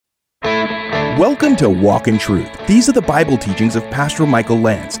Welcome to Walk in Truth. These are the Bible teachings of Pastor Michael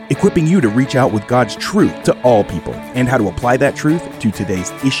Lance, equipping you to reach out with God's truth to all people and how to apply that truth to today's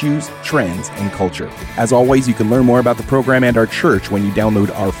issues, trends, and culture. As always, you can learn more about the program and our church when you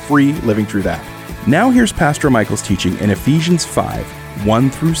download our free Living Truth app. Now here's Pastor Michael's teaching in Ephesians 5, 1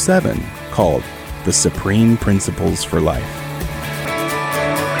 through 7, called The Supreme Principles for Life.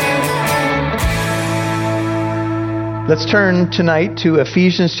 Let's turn tonight to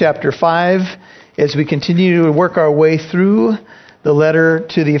Ephesians chapter 5 as we continue to work our way through the letter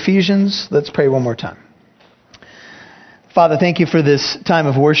to the Ephesians. Let's pray one more time. Father, thank you for this time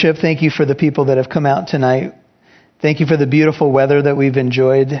of worship. Thank you for the people that have come out tonight. Thank you for the beautiful weather that we've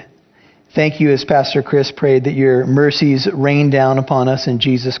enjoyed. Thank you, as Pastor Chris prayed, that your mercies rain down upon us in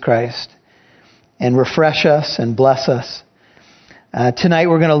Jesus Christ and refresh us and bless us. Tonight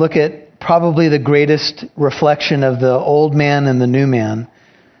we're going to look at probably the greatest reflection of the old man and the new man,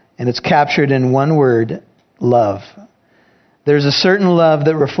 and it's captured in one word: love. There's a certain love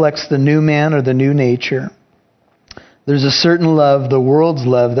that reflects the new man or the new nature. There's a certain love, the world's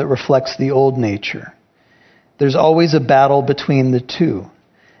love, that reflects the old nature. There's always a battle between the two.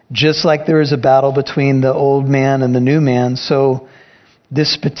 Just like there is a battle between the old man and the new man, so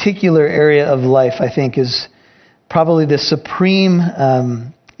this particular area of life, I think, is probably the supreme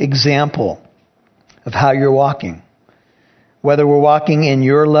example of how you're walking. Whether we're walking in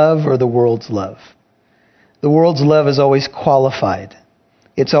your love or the world's love. The world's love is always qualified.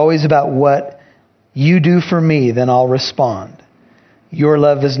 It's always about what you do for me, then I'll respond. Your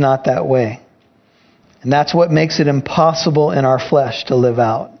love is not that way. And that's what makes it impossible in our flesh to live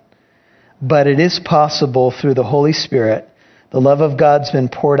out. But it is possible through the Holy Spirit. The love of God's been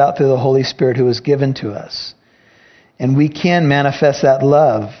poured out through the Holy Spirit who was given to us. And we can manifest that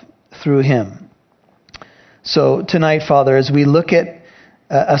love through Him. So tonight, Father, as we look at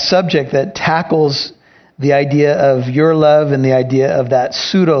a subject that tackles the idea of your love and the idea of that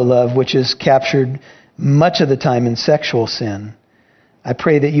pseudo-love, which is captured much of the time in sexual sin, I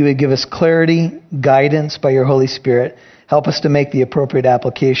pray that you would give us clarity, guidance by your Holy Spirit. Help us to make the appropriate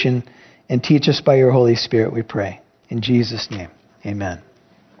application and teach us by your Holy Spirit, we pray. In Jesus' name, amen.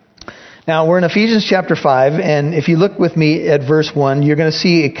 Now, we're in Ephesians chapter 5, and if you look with me at verse 1, you're going to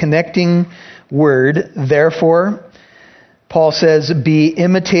see a connecting word. Therefore, Paul says, be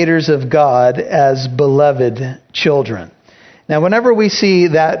imitators of God as beloved children. Now, whenever we see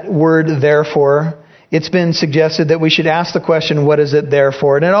that word, therefore, it's been suggested that we should ask the question, what is it there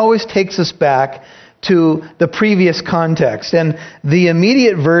for? And it always takes us back to the previous context. And the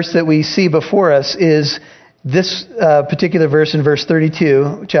immediate verse that we see before us is this particular verse in verse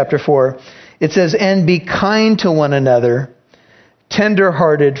 32, chapter 4. It says, and be kind to one another,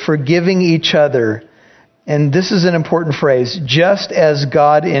 tender-hearted, forgiving each other. And this is an important phrase, just as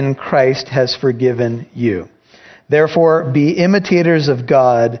God in Christ has forgiven you. Therefore, be imitators of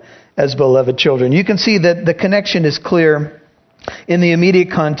God as beloved children. You can see that the connection is clear in the immediate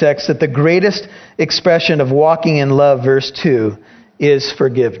context that the greatest expression of walking in love, verse 2, is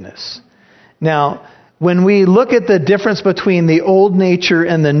forgiveness. Now, when we look at the difference between the old nature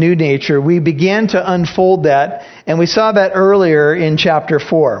and the new nature, we began to unfold that, and we saw that earlier in chapter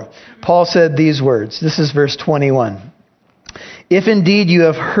 4. Paul said these words. This is verse 21. If indeed you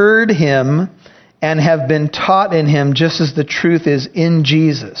have heard him and have been taught in him, just as the truth is in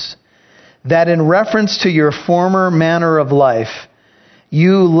Jesus, that in reference to your former manner of life,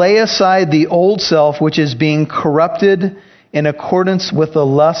 you lay aside the old self, which is being corrupted in accordance with the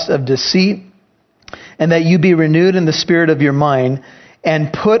lust of deceit, and that you be renewed in the spirit of your mind,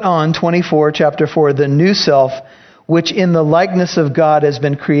 and put on, 24, chapter 4, the new self, which in the likeness of God has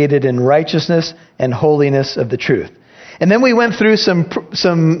been created in righteousness and holiness of the truth. And then we went through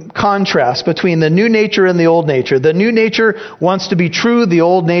some contrast between the new nature and the old nature. The new nature wants to be true. The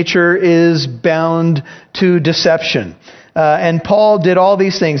old nature is bound to deception. And Paul did all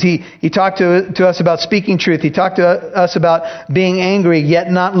these things. He talked to us about speaking truth. He talked to us about being angry, yet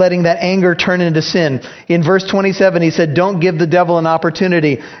not letting that anger turn into sin. In verse 27, he said, don't give the devil an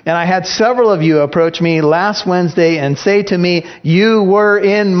opportunity. And I had several of you approach me last Wednesday and say to me, you were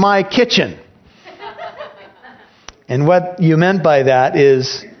in my kitchen. And what you meant by that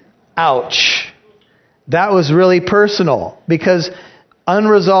is, ouch. That was really personal, because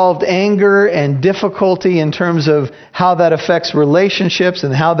unresolved anger and difficulty in terms of how that affects relationships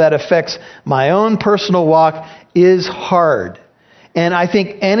and how that affects my own personal walk is hard. And I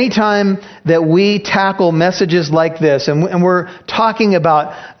think anytime that we tackle messages like this, and we're talking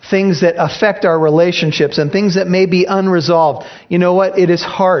about things that affect our relationships and things that may be unresolved, you know what? It is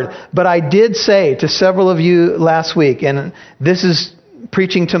hard. But I did say to several of you last week, and this is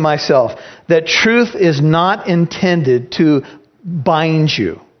preaching to myself, that truth is not intended to bind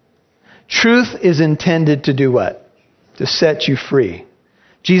you. Truth is intended to do what? To set you free.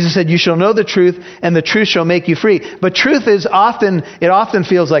 Jesus said, you shall know the truth, and the truth shall make you free. But truth is often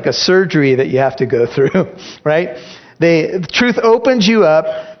feels like a surgery that you have to go through, right? The truth opens you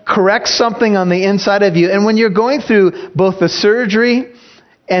up, corrects something on the inside of you. And when you're going through both the surgery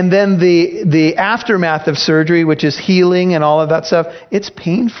and then the aftermath of surgery, which is healing and all of that stuff, it's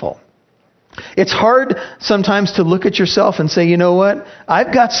painful. It's hard sometimes to look at yourself and say, you know what?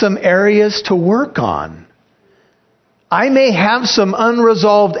 I've got some areas to work on. I may have some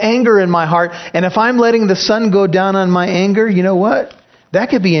unresolved anger in my heart, and if I'm letting the sun go down on my anger, you know what? That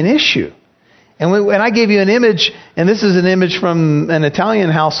could be an issue. And when I gave you an image, and this is an image from an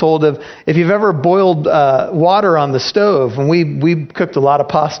Italian household of if you've ever boiled water on the stove, and we cooked a lot of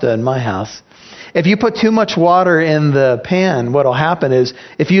pasta in my house. If you put too much water in the pan, what will happen is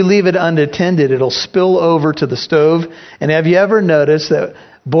if you leave it unattended, it'll spill over to the stove. And have you ever noticed that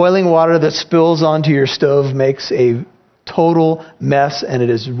boiling water that spills onto your stove makes a total mess, and it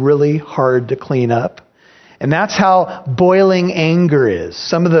is really hard to clean up? And that's how boiling anger is.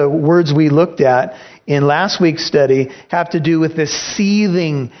 Some of the words we looked at in last week's study have to do with this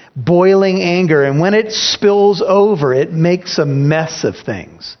seething, boiling anger. And when it spills over, it makes a mess of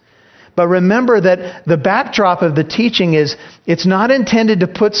things. But remember that the backdrop of the teaching is it's not intended to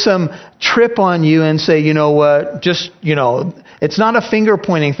put some trip on you and say, you know what, it's not a finger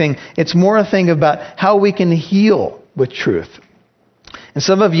pointing thing. It's more a thing about how we can heal with truth. And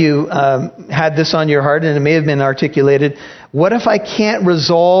some of you had this on your heart, and it may have been articulated. What if I can't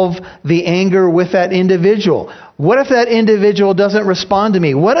resolve the anger with that individual? What if that individual doesn't respond to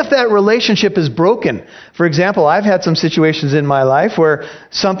me? What if that relationship is broken? For example, I've had some situations in my life where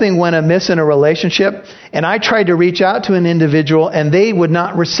something went amiss in a relationship, and I tried to reach out to an individual, and they would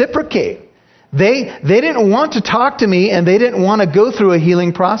not reciprocate. They didn't want to talk to me, and they didn't want to go through a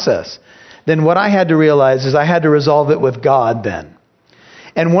healing process. Then what I had to realize is I had to resolve it with God then.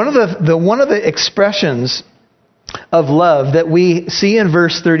 And one of the expressions of love that we see in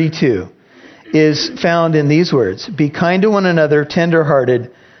verse 32 is found in these words: be kind to one another,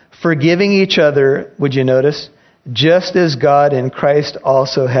 tenderhearted, forgiving each other, would you notice? Just as God in Christ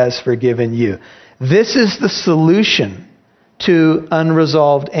also has forgiven you. This is the solution to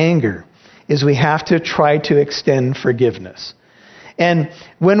unresolved anger, is we have to try to extend forgiveness. And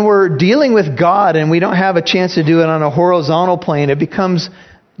when we're dealing with God and we don't have a chance to do it on a horizontal plane, it becomes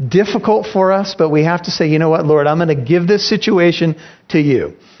difficult for us, but we have to say, you know what, Lord, I'm going to give this situation to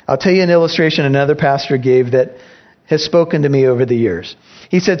you. I'll tell you an illustration another pastor gave that has spoken to me over the years.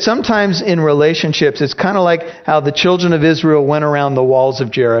 He said sometimes in relationships, it's kind of like how the children of Israel went around the walls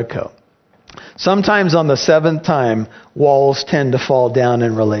of Jericho. Sometimes on the seventh time, walls tend to fall down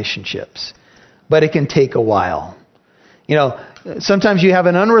in relationships, but it can take a while. You know, sometimes you have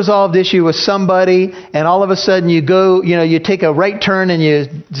an unresolved issue with somebody, and all of a sudden you take a right turn and you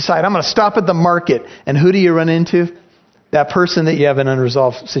decide, I'm going to stop at the market. And who do you run into? That person that you have an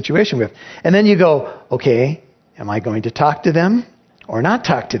unresolved situation with. And then you go, okay, am I going to talk to them or not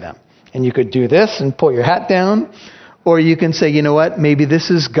talk to them? And you could do this and pull your hat down, or you can say, you know what, maybe this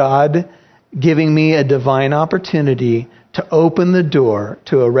is God giving me a divine opportunity to open the door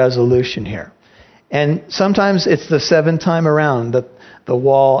to a resolution here. And sometimes it's the seventh time around that the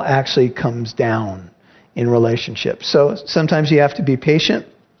wall actually comes down in relationships. So sometimes you have to be patient.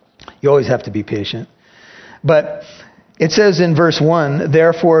 You always have to be patient. But it says in verse 1,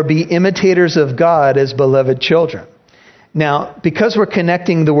 therefore be imitators of God as beloved children. Now, because we're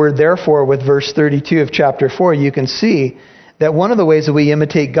connecting the word therefore with verse 32 of chapter 4, you can see that one of the ways that we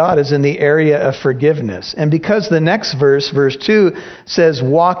imitate God is in the area of forgiveness. And because the next verse, verse 2, says,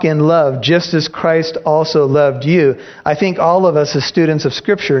 walk in love, just as Christ also loved you, I think all of us as students of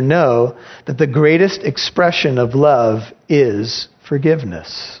Scripture know that the greatest expression of love is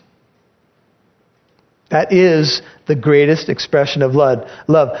forgiveness. That is the greatest expression of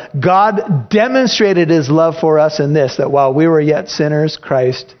love. God demonstrated His love for us in this, that while we were yet sinners,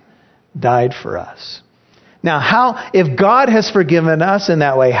 Christ died for us. Now, if God has forgiven us in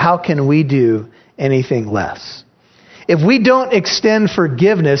that way, how can we do anything less? If we don't extend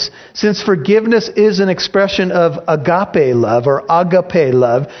forgiveness, since forgiveness is an expression of agape love or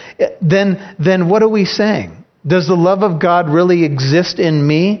then what are we saying? Does the love of God really exist in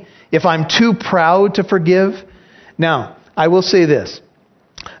me if I'm too proud to forgive? Now, I will say this.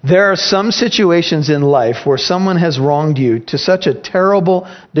 There are some situations in life where someone has wronged you to such a terrible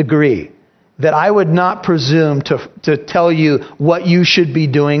degree that I would not presume to tell you what you should be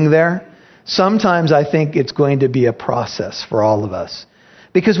doing there. Sometimes I think it's going to be a process for all of us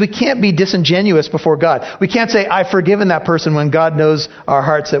Because we can't be disingenuous before God. We can't say, I've forgiven that person, when God knows our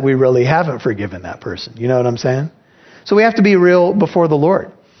hearts that we really haven't forgiven that person. You know what I'm saying? So we have to be real before the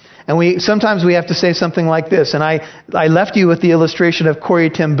Lord. And sometimes we have to say something like this. And I left you with the illustration of Corrie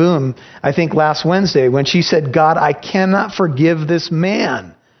ten Boom, I think last Wednesday, when she said, God, I cannot forgive this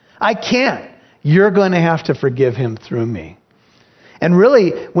man. I can't. You're going to have to forgive him through me. And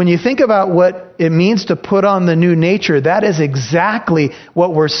really, when you think about what it means to put on the new nature, that is exactly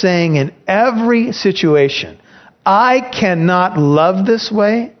what we're saying in every situation. I cannot love this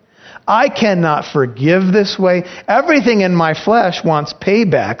way. I cannot forgive this way. Everything in my flesh wants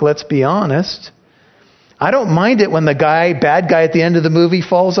payback, let's be honest. I don't mind it when the bad guy at the end of the movie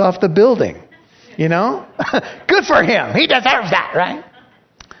falls off the building. You know? Good for him. He deserves that, right?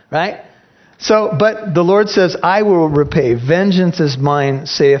 Right? So, but the Lord says, I will repay. Vengeance is mine,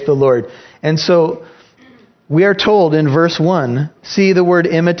 saith the Lord. And so we are told in verse 1, see the word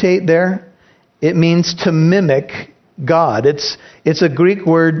imitate there? It means to mimic God. It's a Greek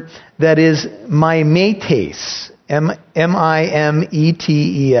word that is mimetes, M-I-M-E-T-E-S.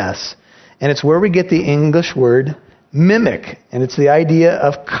 And it's where we get the English word mimic. And it's the idea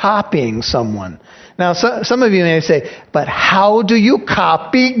of copying someone. Now, some of you may say, but how do you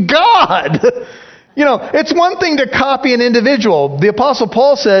copy God? You know, it's one thing to copy an individual. The Apostle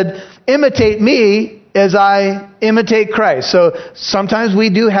Paul said, imitate me as I imitate Christ. So sometimes we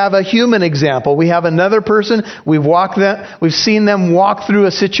do have a human example. We have another person, we've seen them walk through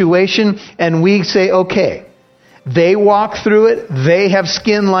a situation, and we say, okay, they walk through it, they have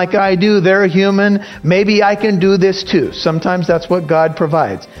skin like I do, they're human, maybe I can do this too. Sometimes that's what God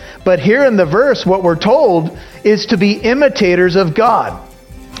provides. But here in the verse, what we're told is to be imitators of God.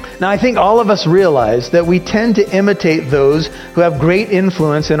 Now, I think all of us realize that we tend to imitate those who have great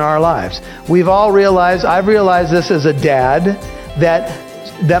influence in our lives. I've realized this as a dad,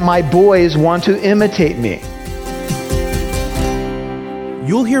 that my boys want to imitate me.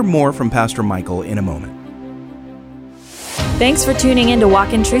 You'll hear more from Pastor Michael in a moment. Thanks for tuning in to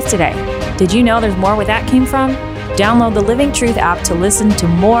Walk in Truth today. Did you know there's more where that came from? Download the Living Truth app to listen to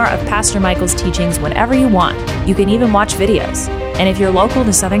more of Pastor Michael's teachings whenever you want. You can even watch videos. And if you're local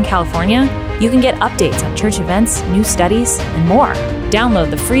to Southern California, you can get updates on church events, new studies, and more. Download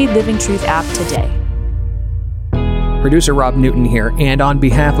the free Living Truth app today. Producer Rob Newton here, and on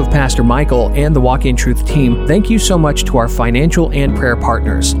behalf of Pastor Michael and the Walk in Truth team, thank you so much to our financial and prayer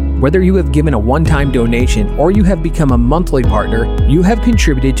partners. Whether you have given a one-time donation or you have become a monthly partner, you have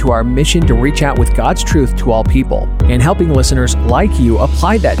contributed to our mission to reach out with God's truth to all people, and helping listeners like you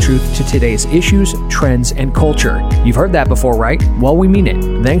apply that truth to today's issues, trends, and culture. You've heard that before, right? Well, we mean it.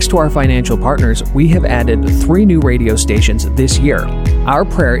 Thanks to our financial partners, we have added 3 new radio stations this year. Our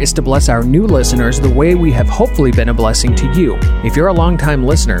prayer is to bless our new listeners the way we have hopefully been a blessing to you. If you're a longtime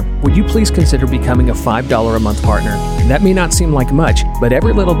listener, would you please consider becoming a $5 a month partner? That may not seem like much, but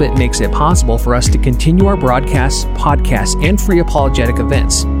every little bit makes it possible for us to continue our broadcasts, podcasts, and free apologetic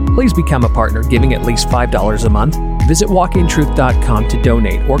events. Please become a partner, giving at least $5 a month. Visit walkintruth.com to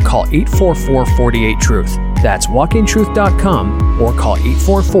donate or call 844-48-TRUTH. That's walkintruth.com or call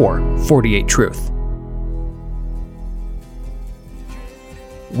 844-48-TRUTH.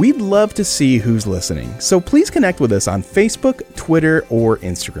 We'd love to see who's listening, so please connect with us on Facebook, Twitter, or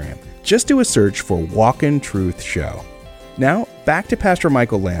Instagram. Just do a search for Walk in Truth Show. Now, back to Pastor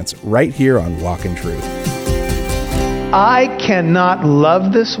Michael Lance right here on Walk in Truth. I cannot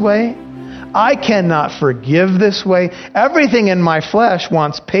love this way. I cannot forgive this way. Everything in my flesh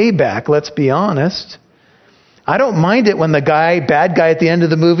wants payback, let's be honest. I don't mind it when the bad guy at the end of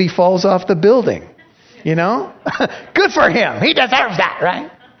the movie falls off the building. You know? Good for him. He deserves that, right?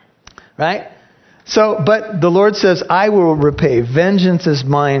 Right? So, but the Lord says, I will repay. Vengeance is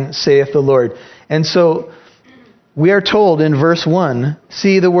mine, saith the Lord. And so we are told in verse 1,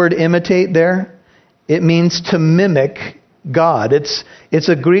 see the word imitate there? It means to mimic God. It's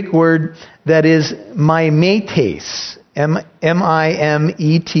a Greek word that is mimetes, M-I-M-E-T-E-S.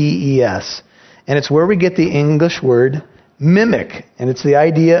 And it's where we get the English word mimic. And it's the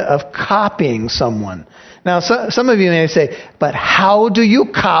idea of copying someone. Now, some of you may say, but how do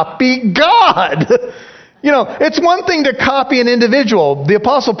you copy God? You know, it's one thing to copy an individual. The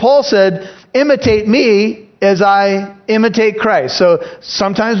Apostle Paul said, imitate me as I imitate Christ. So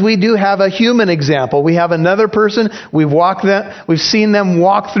sometimes we do have a human example. We have another person, we've seen them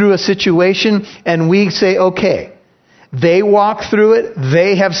walk through a situation, and we say, okay, they walk through it,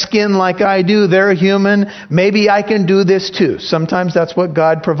 they have skin like I do, they're human, maybe I can do this too. Sometimes that's what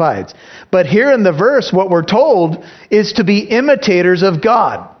God provides. But here in the verse, what we're told is to be imitators of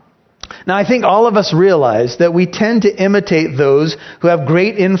God. Now, I think all of us realize that we tend to imitate those who have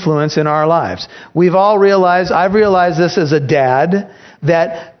great influence in our lives. I've realized this as a dad,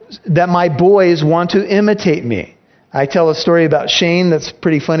 that my boys want to imitate me. I tell a story about Shane that's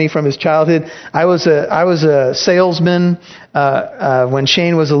pretty funny from his childhood. I was a salesman when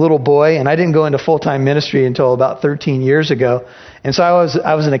Shane was a little boy, and I didn't go into full-time ministry until about 13 years ago. And so I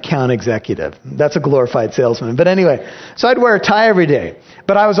was an account executive. That's a glorified salesman. But anyway, so I'd wear a tie every day.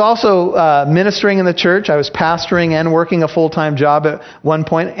 But I was also ministering in the church. I was pastoring and working a full-time job at one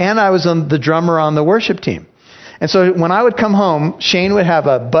point, and I was the drummer on the worship team. And so when I would come home, Shane would have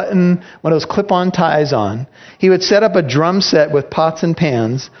one of those clip-on ties on. He would set up a drum set with pots and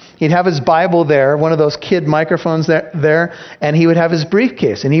pans. He'd have his Bible there, one of those kid microphones there, and he would have his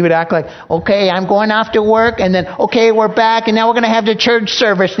briefcase. And he would act like, okay, I'm going off to work, and then, okay, we're back, and now we're going to have the church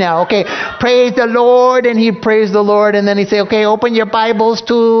service now. Okay, praise the Lord, and he'd praise the Lord, and then he'd say, okay, open your Bibles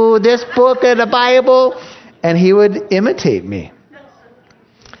to this book of the Bible. And he would imitate me.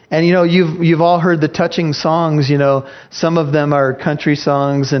 And you've all heard the touching songs, some of them are country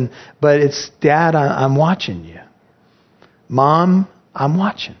songs, but it's, Dad, I'm watching you. Mom, I'm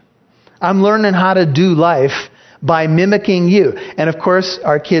watching. I'm learning how to do life by mimicking you. And of course,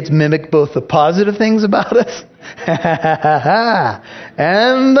 our kids mimic both the positive things about us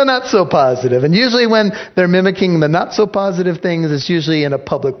and the not so positive. And usually when they're mimicking the not so positive things, it's usually in a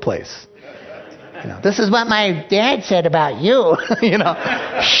public place. This is what my dad said about you.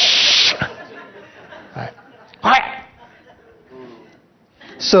 Shh. All right.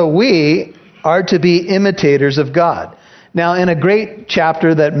 So we are to be imitators of God. Now, in a great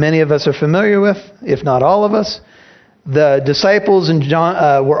chapter that many of us are familiar with, if not all of us, the disciples and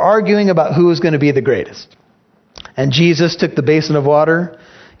John were arguing about who was going to be the greatest. And Jesus took the basin of water,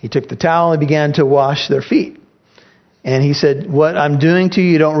 he took the towel, and began to wash their feet. And he said, what I'm doing to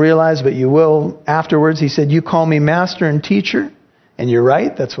you, you don't realize, but you will afterwards. He said, you call me master and teacher, and you're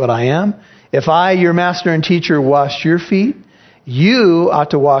right, that's what I am. If I, your master and teacher, washed your feet, you ought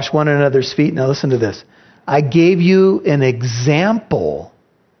to wash one another's feet. Now listen to this. I gave you an example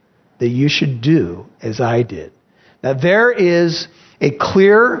that you should do as I did. Now there is a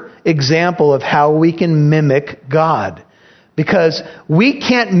clear example of how we can mimic God. Because we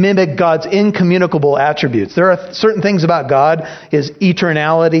can't mimic God's incommunicable attributes. There are certain things about God. His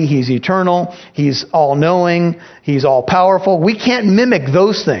eternality, he's eternal, he's all-knowing, he's all-powerful. We can't mimic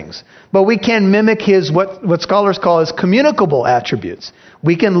those things. But we can mimic his, what scholars call his communicable attributes.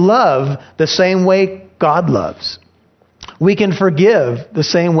 We can love the same way God loves. We can forgive the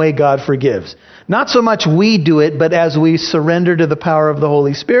same way God forgives. Not so much we do it, but as we surrender to the power of the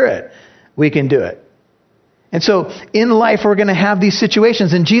Holy Spirit, we can do it. And so in life, we're going to have these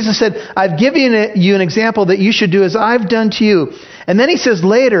situations. And Jesus said, I've given you an example that you should do as I've done to you. And then he says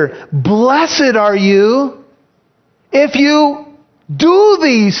later, blessed are you if you do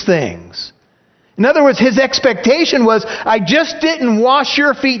these things. In other words, his expectation was, I just didn't wash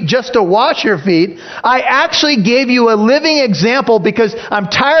your feet just to wash your feet. I actually gave you a living example because I'm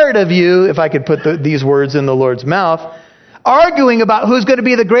tired of you, if I could put these words in the Lord's mouth, arguing about who's going to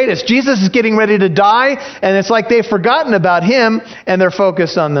be the greatest. Jesus is getting ready to die, and it's like they've forgotten about him, and they're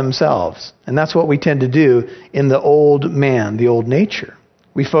focused on themselves. And that's what we tend to do in the old man, the old nature.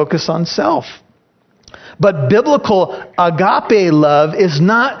 We focus on self. But biblical agape love is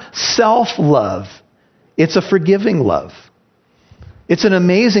not self-love. It's a forgiving love. It's an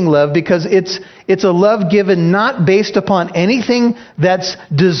amazing love because it's a love given not based upon anything that's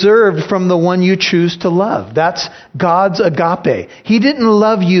deserved from the one you choose to love. That's God's agape. He didn't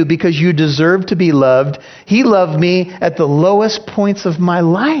love you because you deserve to be loved. He loved me at the lowest points of my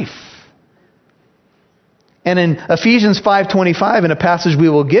life. And in Ephesians 5:25, in a passage we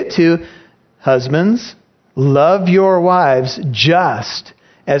will get to, husbands, love your wives just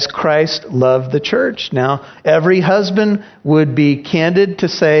as Christ loved the church. Now, every husband would be candid to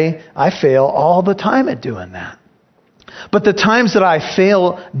say, I fail all the time at doing that. But the times that I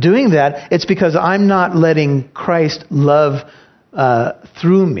fail doing that, it's because I'm not letting Christ love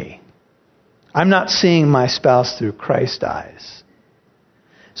through me. I'm not seeing my spouse through Christ's eyes.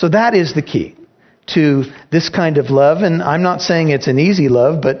 So that is the key to this kind of love. And I'm not saying it's an easy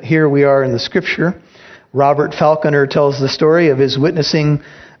love, but here we are in the scripture. Robert Falconer tells the story of his witnessing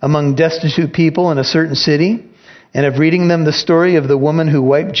among destitute people in a certain city and of reading them the story of the woman who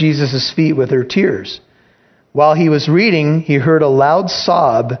wiped Jesus' feet with her tears. While he was reading, he heard a loud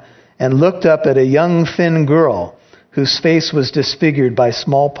sob and looked up at a young, thin girl whose face was disfigured by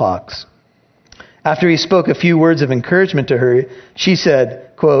smallpox. After he spoke a few words of encouragement to her, she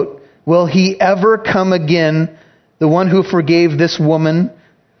said, quote, "Will he ever come again, the one who forgave this woman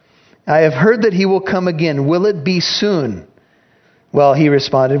I have heard that he will come again. Will it be soon? Well, he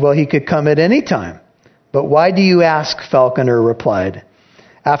responded, well, he could come at any time. But why do you ask? Falconer replied.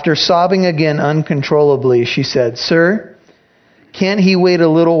 After sobbing again uncontrollably, she said, Sir, can't he wait a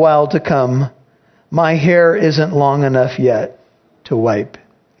little while to come? My hair isn't long enough yet to wipe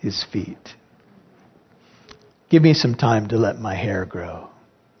his feet. Give me some time to let my hair grow.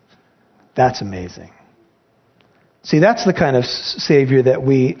 That's amazing. See, that's the kind of Savior that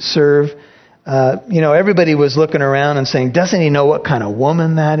we serve. Everybody was looking around and saying, doesn't he know what kind of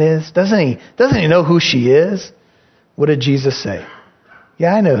woman that is? Doesn't he know who she is? What did Jesus say?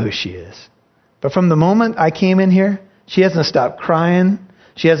 Yeah, I know who she is. But from the moment I came in here, she hasn't stopped crying.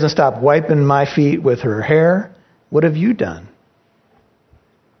 She hasn't stopped wiping my feet with her hair. What have you done?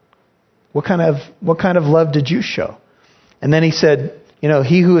 What kind of love did you show? And then he said,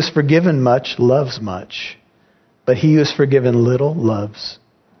 he who is forgiven much loves much. But he who is forgiven little loves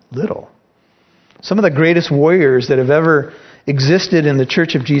little. Some of the greatest warriors that have ever existed in the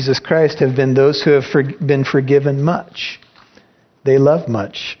Church of Jesus Christ have been those who have been forgiven much. They love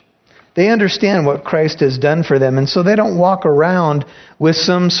much. They understand what Christ has done for them, and so they don't walk around with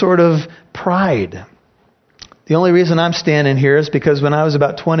some sort of pride. The only reason I'm standing here is because when I was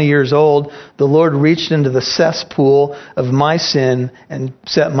about 20 years old, the Lord reached into the cesspool of my sin and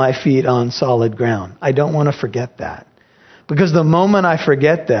set my feet on solid ground. I don't want to forget that. Because the moment I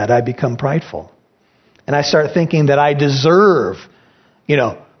forget that, I become prideful. And I start thinking that I deserve,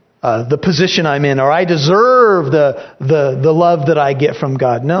 the position I'm in, or I deserve the love that I get from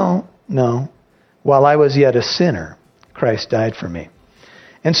God. No. While I was yet a sinner, Christ died for me.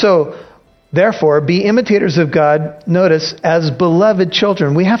 And so, therefore, be imitators of God, notice, as beloved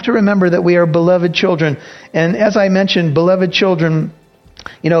children. We have to remember that we are beloved children. And as I mentioned, beloved children,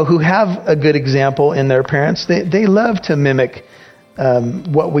 who have a good example in their parents, they love to mimic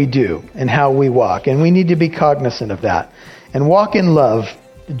what we do and how we walk. And we need to be cognizant of that. And walk in love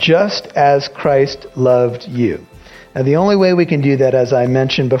just as Christ loved you. Now, the only way we can do that, as I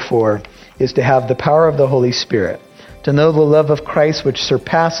mentioned before, is to have the power of the Holy Spirit, to know the love of Christ which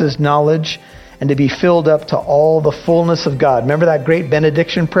surpasses knowledge, and to be filled up to all the fullness of God. Remember that great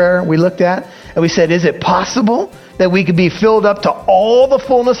benediction prayer we looked at? And we said, is it possible that we could be filled up to all the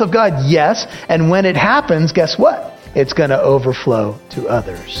fullness of God? Yes. And when it happens, guess what? It's going to overflow to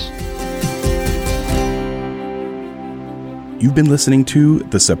others. You've been listening to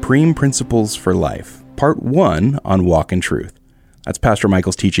The Supreme Principles for Life, Part 1 on Walk in Truth. That's Pastor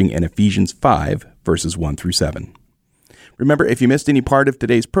Michael's teaching in Ephesians 5, verses 1 through 7. Remember, if you missed any part of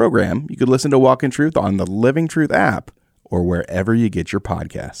today's program, you could listen to Walk in Truth on the Living Truth app or wherever you get your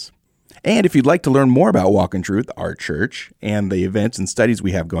podcasts. And if you'd like to learn more about Walk in Truth, our church, and the events and studies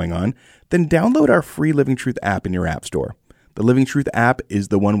we have going on, then download our free Living Truth app in your app store. The Living Truth app is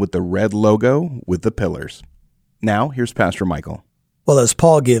the one with the red logo with the pillars. Now, here's Pastor Michael. Well, as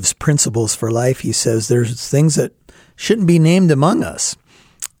Paul gives principles for life, he says there's things that shouldn't be named among us.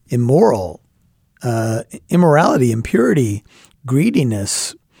 Immorality, impurity,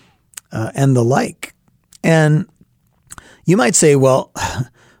 greediness, and the like. And you might say, well,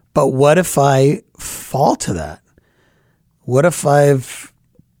 but what if I fall to that? What if I've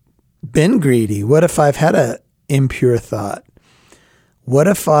been greedy? What if I've had an impure thought? What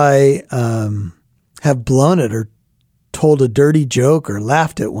if I have blown it or told a dirty joke or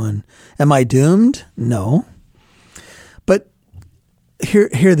laughed at one? Am I doomed? No. But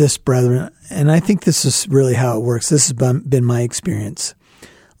hear this, brethren, and I think this is really how it works. This has been my experience.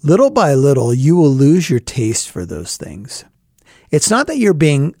 Little by little, you will lose your taste for those things. It's not that you're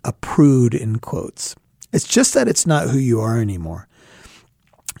being a prude, in quotes. It's just that it's not who you are anymore.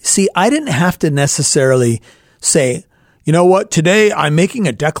 See, I didn't have to necessarily say, you know what, today I'm making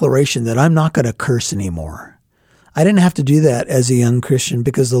a declaration that I'm not going to curse anymore. I didn't have to do that as a young Christian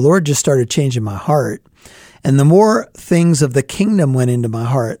because the Lord just started changing my heart. And the more things of the kingdom went into my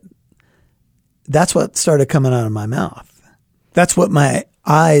heart, that's what started coming out of my mouth. That's what my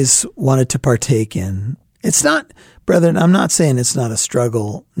eyes wanted to partake in. It's not, brethren, I'm not saying it's not a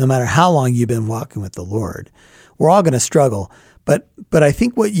struggle, no matter how long you've been walking with the Lord. We're all going to struggle. But I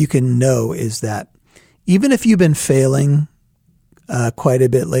think what you can know is that even if you've been failing quite a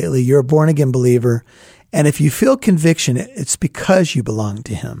bit lately, you're a born-again believer, and if you feel conviction, it's because you belong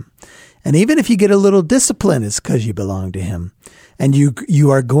to Him. And even if you get a little discipline, it's because you belong to Him. And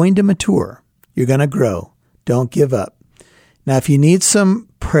you are going to mature. You're going to grow. Don't give up. Now, if you need some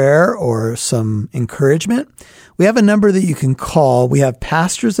prayer or some encouragement, we have a number that you can call. We have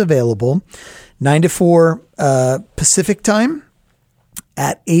pastors available, 9 to 4 Pacific time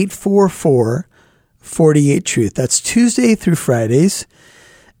at 844-48-TRUTH. That's Tuesday through Fridays,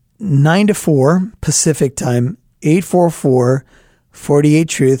 9 to 4 Pacific time,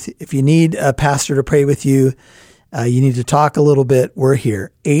 844-48-TRUTH. If you need a pastor to pray with you, you need to talk a little bit, we're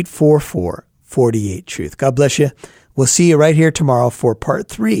here, 844-48-TRUTH. God bless you. We'll see you right here tomorrow for part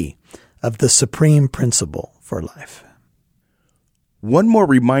 3 of the Supreme Principle for Life. One more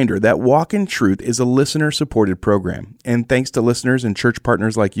reminder that Walk in Truth is a listener-supported program. And thanks to listeners and church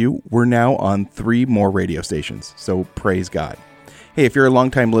partners like you, we're now on 3 more radio stations. So praise God. Hey, if you're a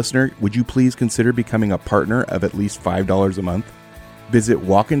longtime listener, would you please consider becoming a partner of at least $5 a month? Visit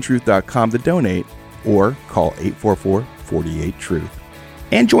walkintruth.com to donate or call 844-48-TRUTH.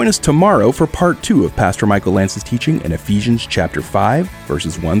 And join us tomorrow for part 2 of Pastor Michael Lance's teaching in Ephesians chapter 5,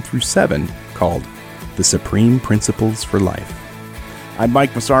 verses 1 through 7, called The Supreme Principles for Life. I'm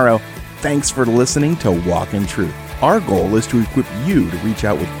Mike Massaro. Thanks for listening to Walk in Truth. Our goal is to equip you to reach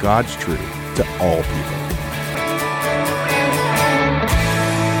out with God's truth to all people.